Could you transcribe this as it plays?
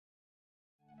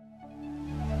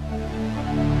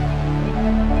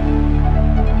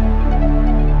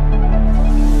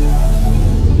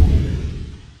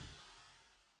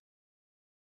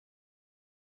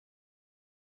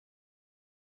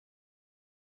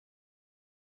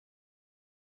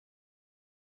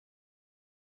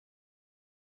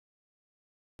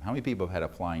How many people have had a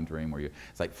flying dream where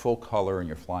it's like full color and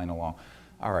you're flying along?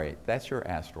 All right, that's your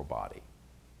astral body.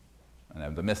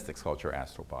 And the mystics call it your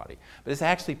astral body. But it's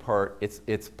actually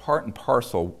it's part and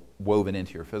parcel woven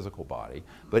into your physical body,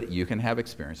 but you can have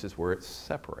experiences where it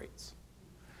separates.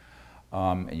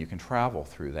 And you can travel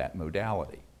through that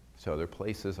modality to other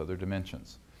places, other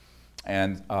dimensions.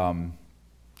 And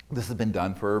this has been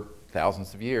done for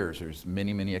thousands of years. There's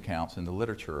many, many accounts in the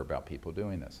literature about people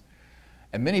doing this.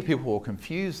 And many people will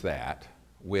confuse that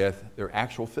with their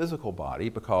actual physical body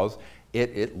because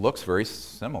it looks very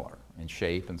similar in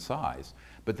shape and size.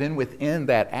 But then within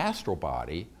that astral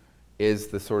body is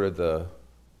the sort of the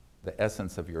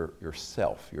essence of your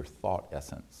self, your thought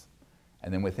essence.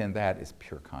 And then within that is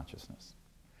pure consciousness.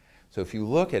 So if you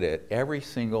look at it, every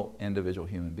single individual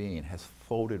human being has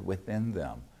folded within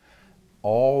them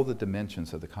all the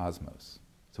dimensions of the cosmos.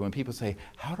 So when people say,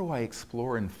 how do I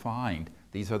explore and find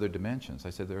these other dimensions? I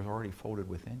said, they're already folded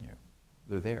within you.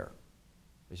 They're there.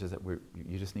 It's just that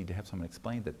you just need to have someone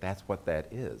explain that that's what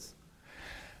that is.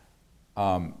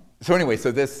 So anyway,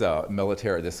 so this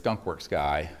military, this Skunk Works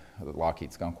guy, the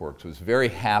Lockheed Skunk Works, was very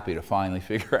happy to finally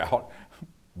figure out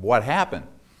what happened.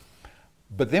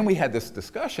 But then we had this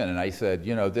discussion, and I said,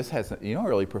 you know, this has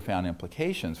really profound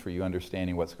implications for you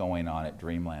understanding what's going on at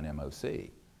Dreamland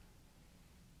MOC.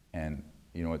 And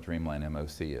you know what Dreamland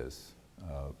MOC is?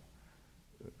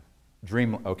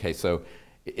 Okay, so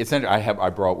I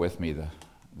brought with me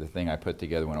the thing I put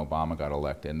together when Obama got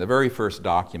elected. And the very first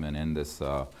document in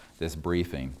this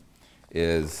briefing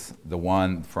is the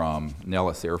one from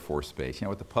Nellis Air Force Base. You know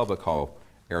what the public call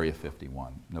Area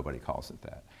 51. Nobody calls it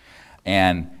that.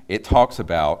 And it talks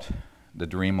about the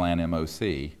Dreamland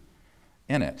MOC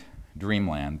in it,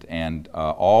 Dreamland, and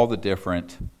all the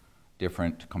different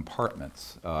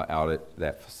compartments out at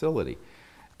that facility.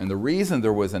 And the reason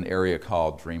there was an area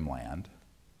called Dreamland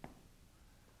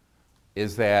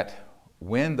is that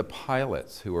when the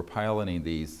pilots who were piloting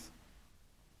these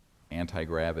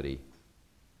anti-gravity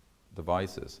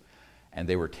devices, and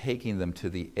they were taking them to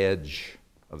the edge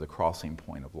of the crossing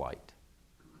point of light,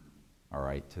 all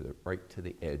right, right to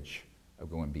the edge of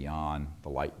going beyond the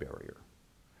light barrier,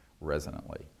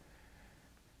 resonantly.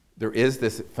 There is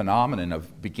this phenomenon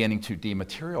of beginning to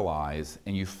dematerialize,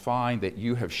 and you find that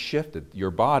you have shifted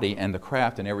your body and the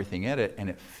craft and everything in it, and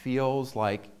it feels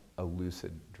like a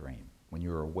lucid dream, when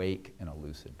you're awake in a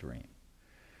lucid dream.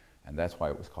 And that's why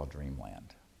it was called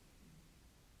Dreamland,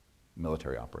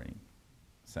 Military Operating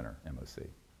Center, MOC.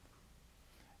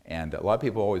 And a lot of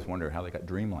people always wonder how they got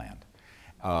Dreamland.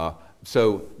 Now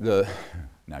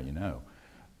you know.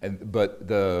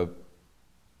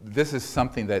 This is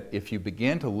something that if you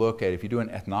begin to look at, if you do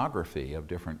an ethnography of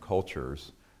different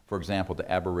cultures, for example,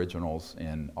 the Aboriginals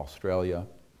in Australia,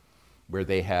 where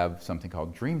they have something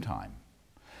called dream time.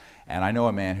 And I know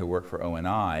a man who worked for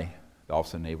ONI, the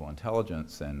Office of Naval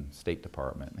Intelligence and State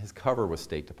Department. His cover was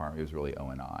State Department, he was really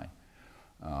ONI.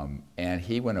 And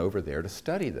he went over there to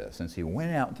study this. And so he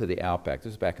went out into the outback,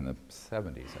 this was back in the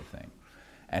 70s, I think.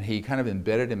 And he kind of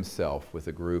embedded himself with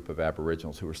a group of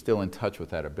Aboriginals who were still in touch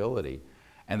with that ability.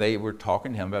 And they were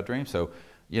talking to him about dreams. So,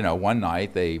 you know, one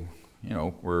night they,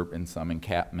 were in some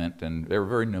encampment and they were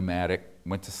very nomadic,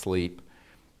 went to sleep.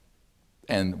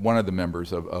 And one of the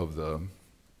members of the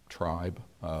tribe,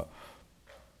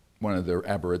 one of their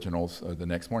Aboriginals the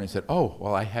next morning said, oh,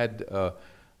 well, I had a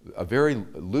very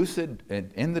lucid,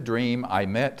 in the dream I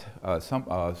met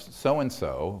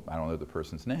so-and-so, I don't know the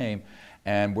person's name,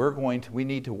 and we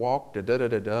need to walk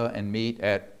da-da-da-da-da and meet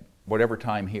at whatever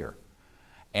time here.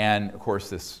 And of course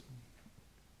this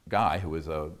guy who was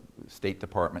a State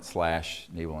Department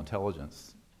 / Naval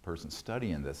Intelligence person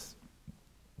studying this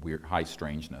weird high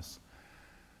strangeness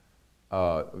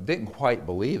didn't quite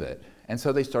believe it. And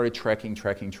so they started trekking.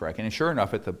 And sure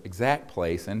enough, at the exact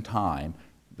place and time,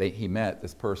 he met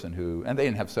this person who, and they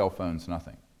didn't have cell phones,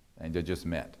 nothing. And they just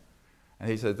met. And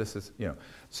he said, this is,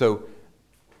 So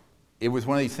it was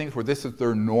one of these things where this is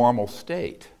their normal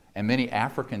state. And many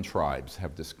African tribes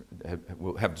have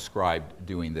described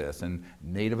doing this, and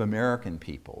Native American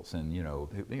peoples, and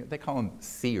they call them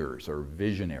seers or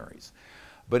visionaries.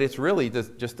 But it's really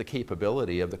just the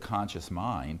capability of the conscious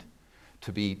mind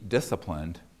to be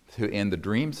disciplined in the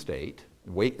dream state,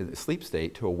 sleep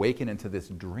state, to awaken into this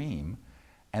dream,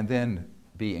 and then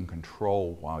be in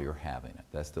control while you're having it.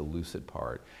 That's the lucid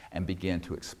part, and begin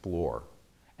to explore.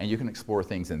 And you can explore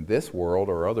things in this world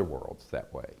or other worlds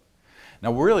that way.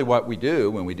 Now, really what we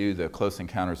do when we do the Close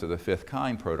Encounters of the Fifth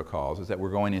Kind protocols is that we're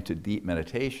going into deep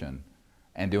meditation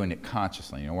and doing it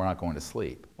consciously. We're not going to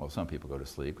sleep. Well, some people go to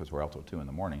sleep because we're out till 2 in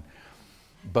the morning.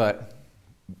 But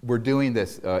we're doing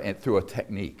this through a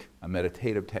technique, a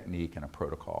meditative technique and a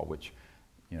protocol, which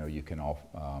you can all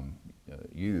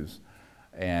use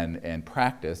and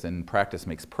practice. And practice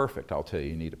makes perfect, I'll tell you.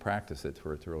 You need to practice it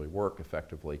for it to really work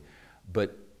effectively.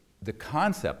 But the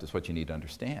concept is what you need to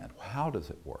understand. How does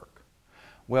it work?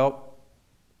 Well,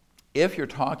 if you're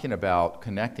talking about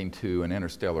connecting to an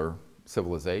interstellar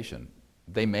civilization,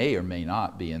 they may or may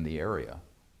not be in the area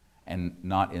and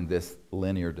not in this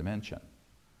linear dimension.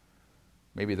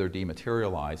 Maybe they're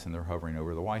dematerialized and they're hovering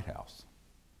over the White House.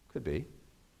 Could be.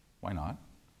 Why not?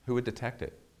 Who would detect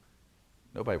it?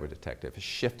 Nobody would detect it if it's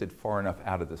shifted far enough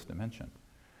out of this dimension.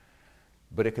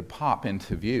 But it could pop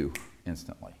into view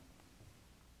instantly.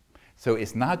 So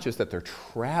it's not just that they're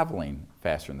traveling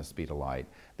faster than the speed of light.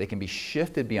 They can be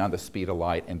shifted beyond the speed of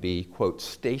light and be, quote,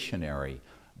 stationary,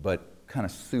 but kind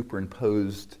of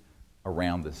superimposed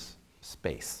around this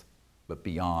space, but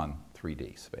beyond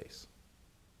 3D space.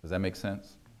 Does that make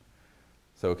sense?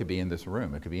 So it could be in this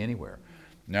room. It could be anywhere.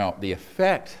 Now, the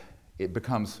effect, it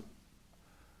becomes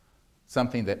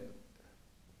something that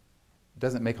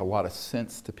doesn't make a lot of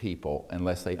sense to people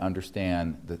unless they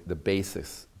understand the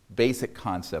basic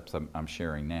concepts I'm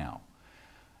sharing now.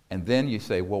 And then you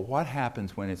say, well, what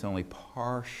happens when it's only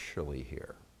partially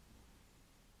here?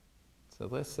 So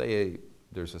let's say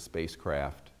there's a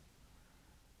spacecraft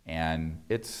and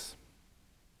it's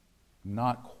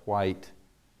not quite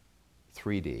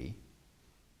 3D,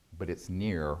 but it's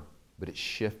near, but it's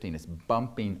shifting, it's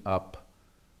bumping up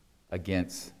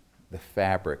against the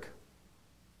fabric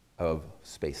of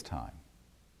space-time.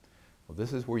 Well,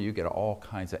 this is where you get all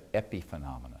kinds of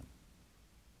epiphenomenon,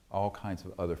 all kinds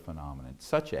of other phenomena,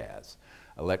 such as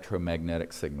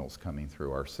electromagnetic signals coming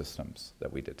through our systems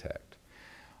that we detect,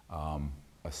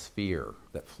 a sphere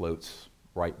that floats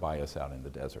right by us out in the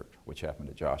desert, which happened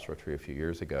at Joshua Tree a few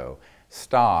years ago,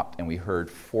 stopped and we heard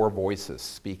 4 voices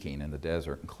speaking in the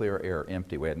desert in clear air,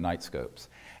 empty. We had night scopes.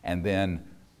 And then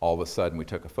all of a sudden we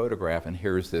took a photograph and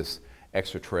here's this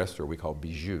extraterrestrial we call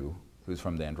Bijou, who's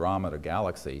from the Andromeda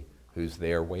galaxy, who's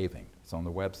there waving. It's on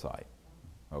the website,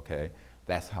 okay?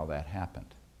 That's how that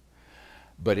happened.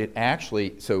 But it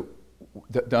actually, so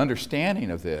the understanding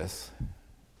of this,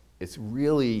 it's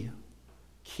really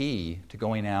key to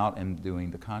going out and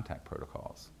doing the contact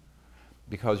protocols.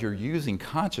 Because you're using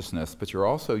consciousness, but you're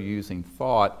also using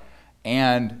thought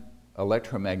and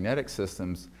electromagnetic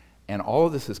systems, and all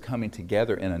of this is coming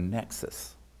together in a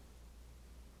nexus.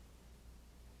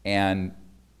 And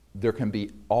there can be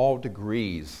all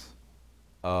degrees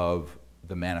of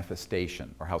the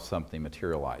manifestation or how something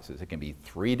materializes. It can be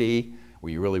 3D,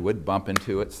 where you really would bump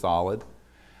into it solid,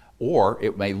 or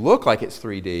it may look like it's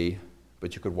 3D,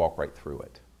 but you could walk right through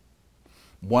it.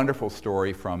 Wonderful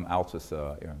story from Altus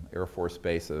Air Force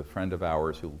Base. A friend of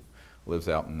ours who lives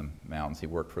out in the mountains, he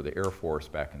worked for the Air Force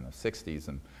back in the 60s,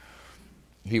 and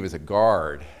he was a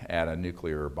guard at a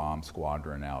nuclear bomb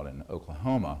squadron out in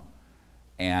Oklahoma.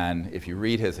 And if you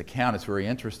read his account, it's very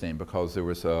interesting because there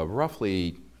was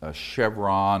roughly a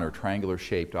chevron or triangular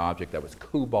shaped object that was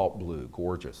cobalt blue,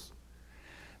 gorgeous,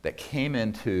 that came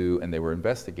into, and they were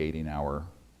investigating our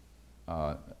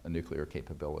nuclear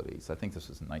capabilities. I think this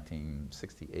was in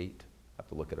 1968. I have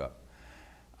to look it up.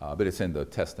 But it's in the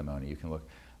testimony. You can look.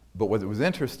 But what was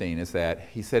interesting is that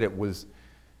he said it was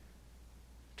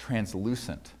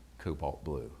translucent cobalt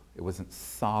blue. It wasn't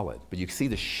solid. But you could see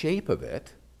the shape of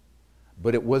it,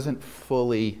 but it wasn't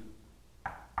fully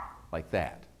like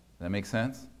that. Does that make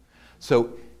sense?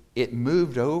 So it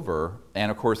moved over,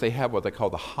 and of course they have what they call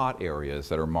the hot areas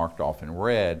that are marked off in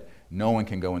red. No one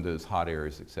can go into those hot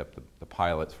areas except the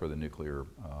pilots for the nuclear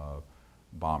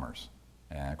bombers.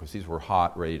 And of course these were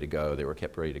hot, ready to go. They were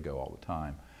kept ready to go all the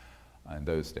time in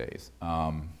those days.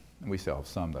 And we still have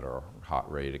some that are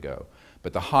hot, ready to go.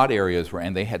 But the hot areas were,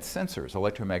 and they had sensors,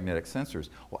 electromagnetic sensors.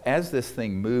 Well, as this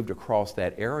thing moved across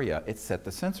that area, it set the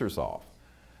sensors off.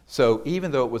 So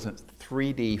even though it wasn't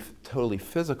 3D, totally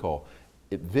physical,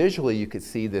 visually you could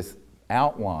see this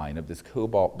outline of this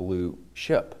cobalt blue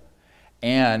ship.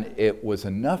 And it was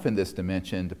enough in this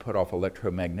dimension to put off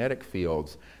electromagnetic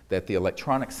fields that the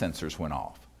electronic sensors went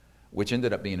off, which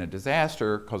ended up being a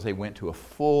disaster because they went to a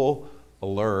full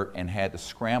alert and had to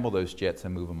scramble those jets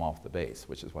and move them off the base,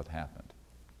 which is what happened.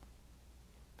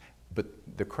 But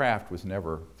the craft was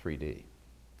never 3D,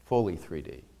 fully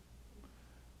 3D.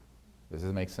 Does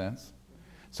this make sense?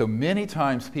 So many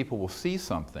times people will see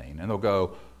something and they'll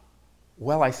go,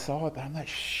 well, I saw it, but I'm not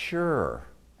sure.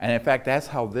 And in fact, that's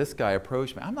how this guy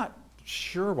approached me. I'm not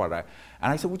sure what and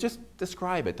I said, well, just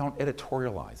describe it. Don't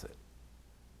editorialize it.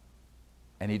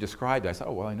 And he described it. I said,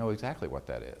 oh, well, I know exactly what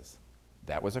that is.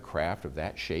 That was a craft of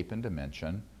that shape and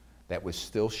dimension that was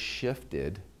still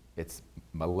shifted, its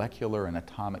molecular and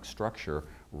atomic structure,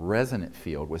 resonant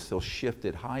field was still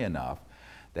shifted high enough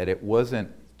that it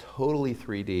wasn't totally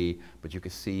 3D, but you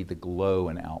could see the glow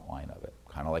and outline of it,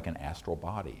 kind of like an astral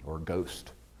body or a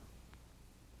ghost.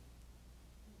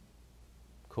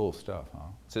 Cool stuff, huh?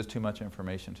 Is this too much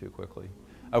information too quickly?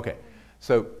 Okay,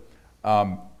 so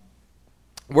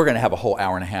we're going to have a whole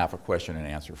hour and a half of question and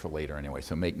answer for later anyway,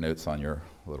 so make notes on your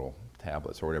little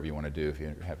tablets or whatever you want to do if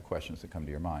you have questions that come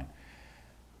to your mind.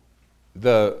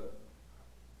 The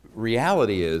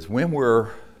reality is when we're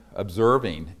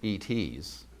observing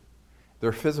ETs,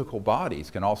 their physical bodies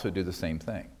can also do the same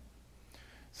thing.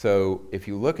 So if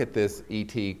you look at this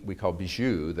ET we call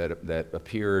Bijou that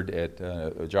appeared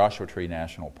at Joshua Tree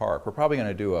National Park, we're probably going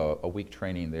to do a week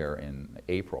training there in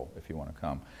April if you want to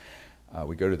come.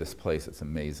 We go to this place that's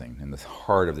amazing in the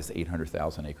heart of this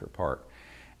 800,000 acre park.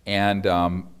 And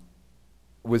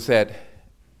was that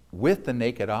with the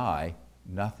naked eye,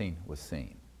 nothing was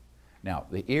seen. Now,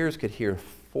 the ears could hear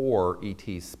 4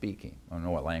 ETs speaking. I don't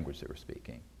know what language they were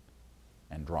speaking.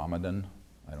 Andromedan?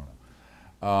 I don't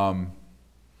know.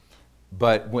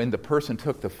 But when the person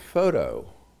took the photo,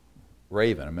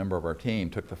 Raven, a member of our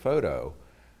team, took the photo,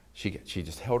 she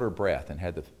just held her breath and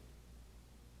had it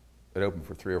open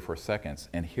for 3 or 4 seconds,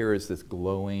 and here is this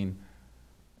glowing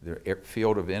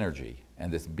field of energy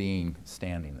and this being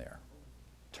standing there,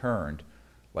 turned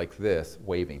like this,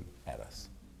 waving at us.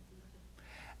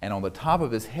 And on the top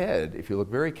of his head, if you look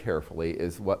very carefully,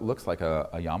 is what looks like a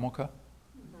yarmulke.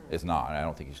 It's not. I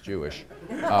don't think he's Jewish.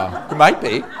 He might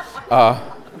be.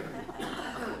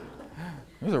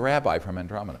 There's a rabbi from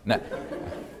Andromeda. No.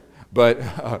 But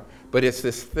it's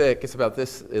this thick. It's about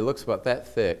this. It looks about that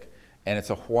thick, and it's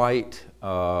a white,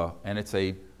 and it's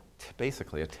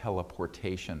basically a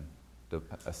teleportation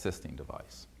assisting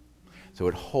device. So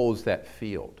it holds that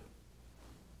field.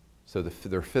 So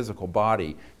their physical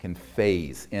body can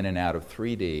phase in and out of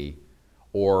 3D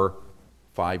or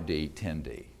 5D,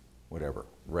 10D, whatever,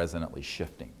 resonantly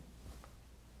shifting.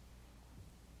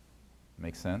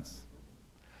 Make sense?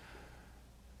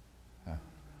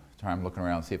 I'm looking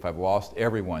around to see if I've lost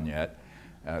everyone yet.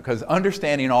 Because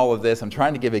understanding all of this, I'm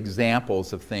trying to give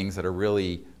examples of things that are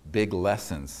really big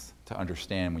lessons to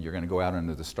understand when you're going to go out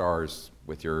into the stars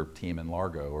with your team in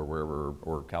Largo or wherever,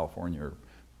 or California or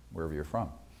wherever you're from.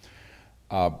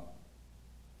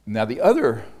 Now the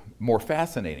other more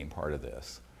fascinating part of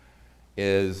this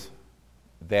is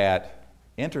that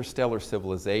interstellar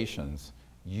civilizations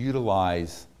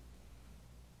utilize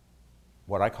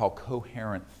what I call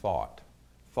coherent thought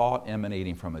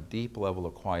emanating from a deep level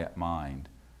of quiet mind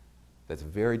that's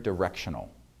very directional,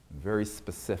 very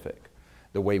specific,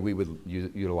 the way we would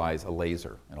utilize a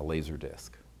laser and a laser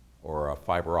disc or a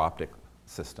fiber optic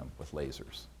system with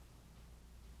lasers,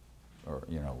 or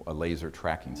a laser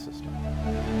tracking system.